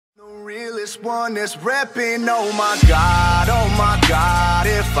this one is reppin', oh my God,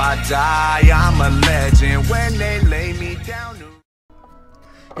 if I die, I'm a legend when they lay me down.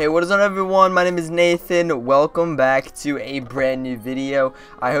 Hey, what is up everyone? My name is Nathan. Welcome back to a brand new video.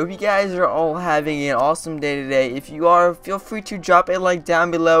 I hope you guys are all having an awesome day today. If you are, feel free to drop a like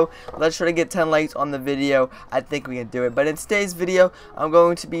down below. Let's try to get 10 likes on the video. I think we can do it. But in today's video, I'm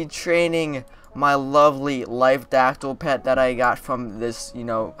going to be training my lovely life dactyl pet that I got from this,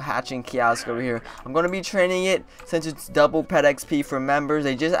 hatching kiosk over here. I'm going to be training it since it's double pet XP for members.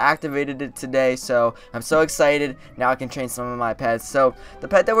 They just activated it today, so I'm so excited. Now I can train some of my pets. So the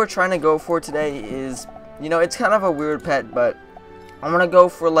pet that we're trying to go for today is, it's kind of a weird pet, but I'm gonna go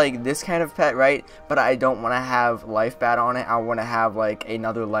for like this kind of pet, right? But I don't want to have life bat on it. I want to have like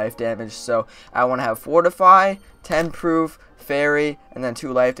another life damage. So I want to have fortify, 10 proof, fairy, and then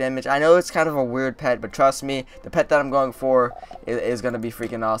 2 life damage. I know it's kind of a weird pet, but trust me, the pet that I'm going for is gonna be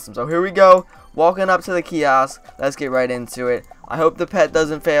freaking awesome. So here we go, walking up to the kiosk. Let's get right into it. I hope the pet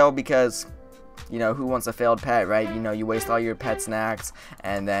doesn't fail because, who wants a failed pet, right? You waste all your pet snacks,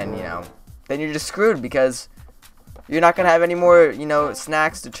 and then then you're just screwed because you're not going to have any more,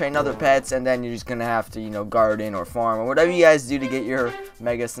 snacks to train other pets, and then you're just going to have to, garden or farm or whatever you guys do to get your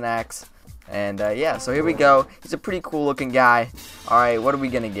mega snacks. And, yeah, so here we go. He's a pretty cool looking guy. Alright, what are we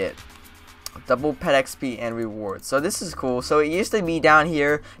going to get? Double pet XP and rewards. So this is cool. So it used to be down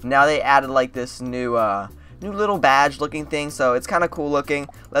here. Now they added, like, this new little badge looking thing. So it's kind of cool looking.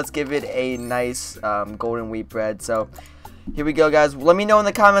 Let's give it a nice golden wheat bread. So here we go, guys. Let me know in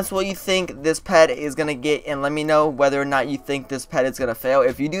the comments what you think this pet is going to get, and let me know whether or not you think this pet is going to fail.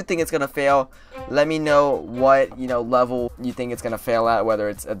 If you do think it's going to fail, let me know what, level you think it's going to fail at, whether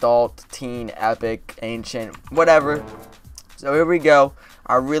it's adult, teen, epic, ancient, whatever. So here we go.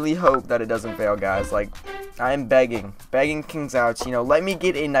 I really hope that it doesn't fail, guys. Like, I'm begging Kings out, let me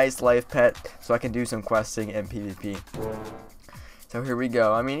get a nice life pet so I can do some questing and PvP. So here we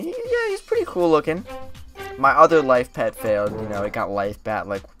go. I mean, yeah, he's pretty cool looking. My other life pet failed, it got life bat,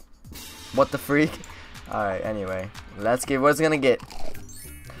 like, what the freak? Alright, anyway, let's get what it's gonna get.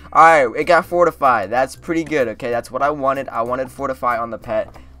 Alright, it got fortify. That's pretty good, okay? That's what I wanted. I wanted fortify on the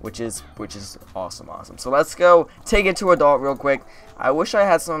pet, which is awesome. So let's go take it to adult real quick. I wish I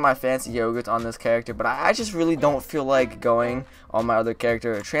had some of my fancy yogurts on this character, but I just really don't feel like going on my other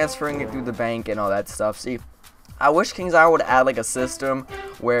character, transferring it through the bank and all that stuff. See, I wish Kings Isle would add, like, a system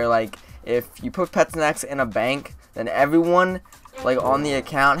where, like, if you put pet snacks in a bank, then everyone, like, on the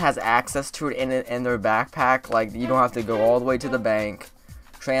account has access to it in their backpack. Like, you don't have to go all the way to the bank,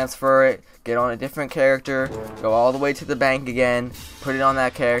 transfer it, get on a different character, go all the way to the bank again, put it on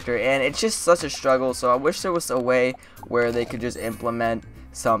that character, and it's just such a struggle. So I wish there was a way where they could just implement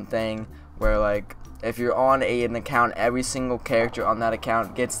something where, like, if you're on an account, every single character on that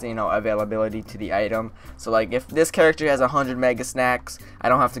account gets, availability to the item. So, like, if this character has 100 mega snacks, I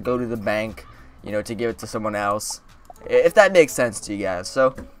don't have to go to the bank, to give it to someone else. If that makes sense to you guys.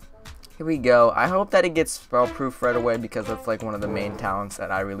 So, here we go. I hope that it gets spell proof right away because that's, like, one of the main talents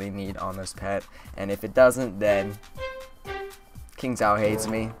that I really need on this pet. And if it doesn't, then Kings Isle hates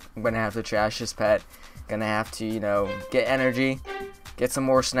me. I'm going to have to trash this pet. Going to have to, get energy, get some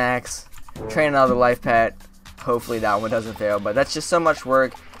more snacks, train another life pet. Hopefully that one doesn't fail, but that's just so much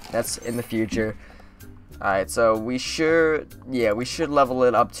work. That's in the future. Alright, so we should level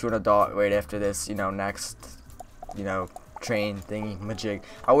it up to an adult right after this, next, train thingy majig.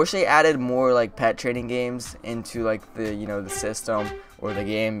 I wish they added more, like, pet training games into, like, the, the system or the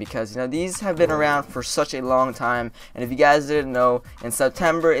game, because, these have been around for such a long time. And if you guys didn't know, in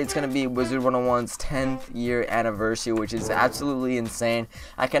September it's going to be Wizard 101's 10th year anniversary, which is absolutely insane.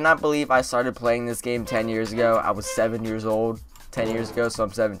 I cannot believe I started playing this game 10 years ago. I was 7 years old 10 years ago, so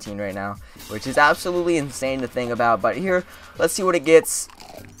I'm 17 right now, which is absolutely insane to think about. But here, let's see what it gets.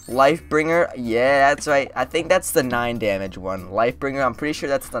 Lifebringer, yeah, that's right. I think that's the 9 damage one. Lifebringer, I'm pretty sure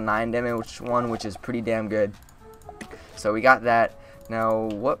that's the 9 damage one, which is pretty damn good. So we got that. Now,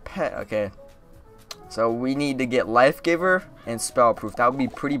 what pet? Okay. So we need to get Life Giver and Spell Proof. That would be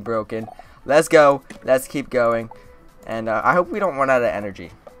pretty broken. Let's go. Let's keep going. And I hope we don't run out of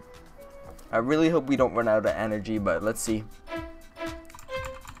energy. I really hope we don't run out of energy, but let's see.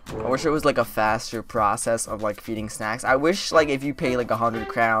 I wish it was, like, a faster process of, like, feeding snacks. I wish, like, if you pay, like, 100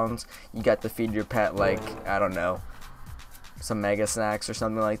 crowns, you got to feed your pet, like, I don't know, some mega snacks or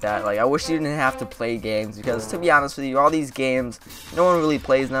something like that. Like, I wish you didn't have to play games, because, to be honest with you, all these games, no one really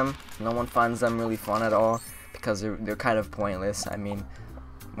plays them. No one finds them really fun at all, because they're kind of pointless. I mean,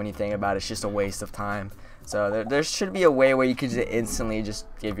 when you think about it, it's just a waste of time. So there should be a way where you could just instantly just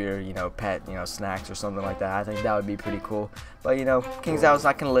give your pet snacks or something like that. I think that would be pretty cool. But King's Out's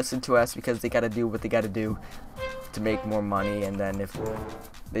not gonna listen to us because they gotta do what they gotta do to make more money, and then if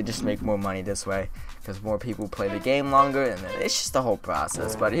they just make more money this way because more people play the game longer, and then it's just the whole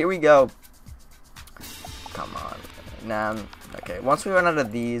process. But here we go. Come on. Nah, okay, once we run out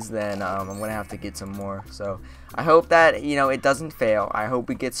of these, then I'm gonna have to get some more. So I hope that it doesn't fail. I hope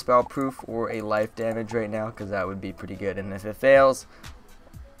we get spell proof or a life damage right now, because that would be pretty good. And if it fails,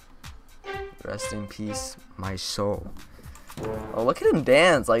 rest in peace my soul. Oh, look at him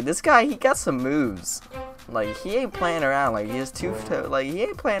dance. Like, this guy, he got some moves. Like, he ain't playing around. Like, he has he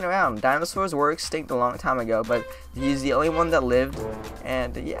ain't playing around. Dinosaurs were extinct a long time ago, but he's the only one that lived.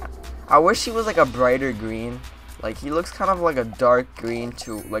 And yeah, I wish he was like a brighter green. Like, he looks kind of like a dark green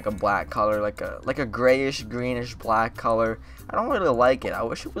to like a black color, like a grayish greenish black color. I don't really like it. I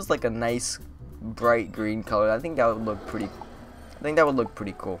wish it was like a nice bright green color. I think that would look pretty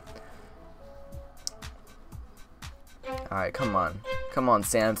cool. Alright, come on,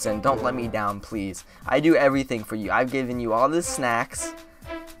 Samson, don't let me down, please. I do everything for you. I've given you all the snacks,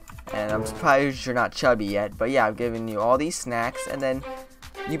 and I'm surprised you're not chubby yet, but yeah, I've given you all these snacks, and then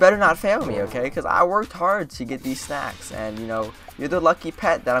you better not fail me, okay? Because I worked hard to get these snacks, and you're the lucky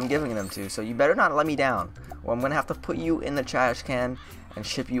pet that I'm giving them to, so you better not let me down, or I'm gonna have to put you in the trash can and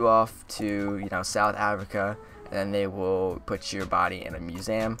ship you off to South Africa, and then they will put your body in a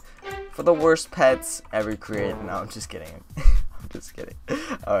museum for the worst pets ever created. No, I'm just kidding. I'm just kidding.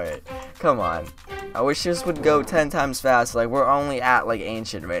 Alright, come on. I wish this would go 10 times fast. Like, we're only at like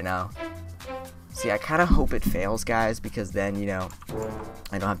ancient right now. See, I kind of hope it fails, guys, because then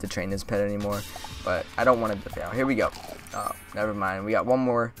I don't have to train this pet anymore. But I don't want it to fail. Here we go. Oh, never mind. We got one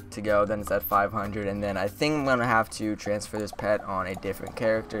more to go. Then it's at 500, and then I think I'm gonna have to transfer this pet on a different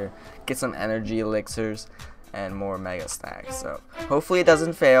character, get some energy elixirs, and more mega snacks. So hopefully it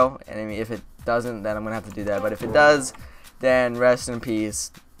doesn't fail, and I mean, if it doesn't, then I'm gonna have to do that. But if it does, then rest in peace,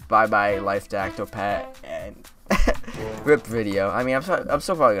 bye bye life dactyl pet, and rip video. I mean, I'm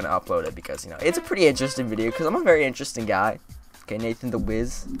still probably gonna upload it because it's a pretty interesting video, because I'm a very interesting guy. Okay,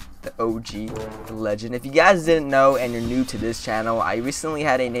 NathanTheWiz, the OG, the legend. If you guys didn't know and you're new to this channel, I recently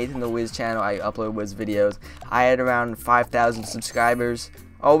had a NathanTheWiz channel. I upload Wiz videos. I had around 5,000 subscribers.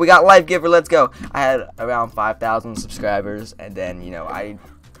 Oh, we got Life Giver, let's go. I had around 5,000 subscribers, and then,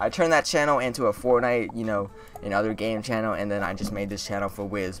 I turned that channel into a Fortnite, another game channel, and then I just made this channel for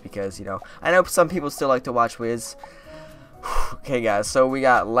Wiz because, I know some people still like to watch Wiz. Okay, guys, so we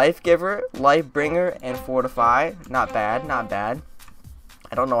got Life Giver, Life Bringer, and Fortify. Not bad, not bad.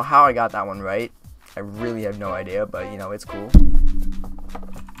 I don't know how I got that one right. I really have no idea, but, it's cool.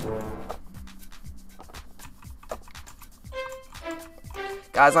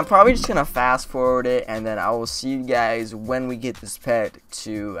 Guys, I'm probably just gonna fast forward it, and then I will see you guys when we get this pet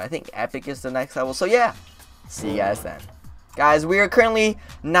to, I think Epic is the next level. So yeah, see you guys then. Guys, we are currently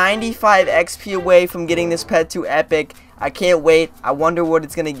 95 XP away from getting this pet to Epic. I can't wait. I wonder what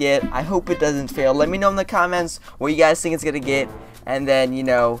it's gonna get. I hope it doesn't fail. Let me know in the comments what you guys think it's gonna get, and then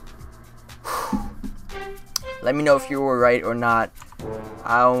let me know if you were right or not.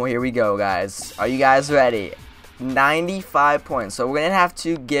 Here we go, guys. Are you guys ready? 95 points. So we're gonna have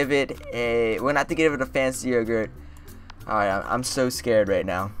to give it a fancy yogurt. Alright, I'm so scared right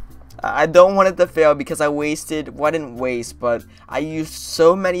now. I don't want it to fail because I didn't waste, but I used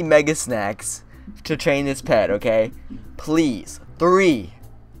so many mega snacks to train this pet, okay? Please. 3,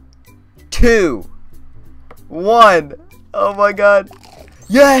 2, 1. Oh my god.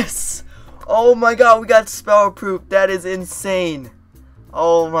 Yes! Oh my god, we got spell proof. That is insane.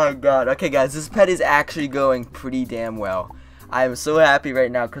 Oh my god. Okay, guys, this pet is actually going pretty damn well. I am so happy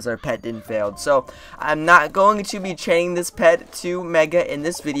right now because our pet didn't fail. So, I'm not going to be training this pet to Mega in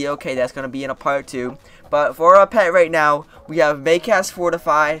this video. Okay, that's going to be in a part 2. But for our pet right now, we have Maycast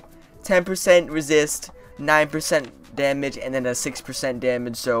Fortify, 10% resist, 9% damage, and then a 6%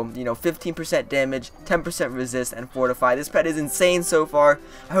 damage. So, 15% damage, 10% resist, and Fortify. This pet is insane so far.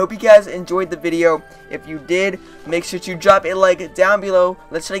 I hope you guys enjoyed the video. If you did, make sure to drop a like down below.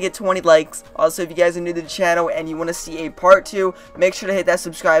 Let's try to get 20 likes. Also, if you guys are new to the channel and you want to see a part 2, make sure to hit that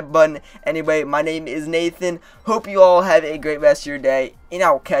subscribe button. Anyway, my name is Nathan. Hope you all have a great rest of your day, and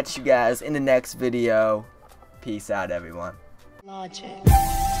I'll catch you guys in the next video. Peace out, everyone. Logic.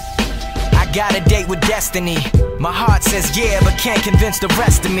 I got a date with destiny. My heart says yeah, but can't convince the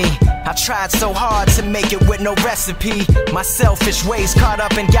rest of me. I tried so hard to make it with no recipe. My selfish ways caught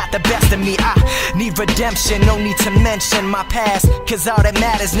up and got the best of me. I need redemption, no need to mention my past, cause all that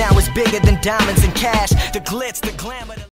matters now is bigger than diamonds and cash. The glitz, the glamour.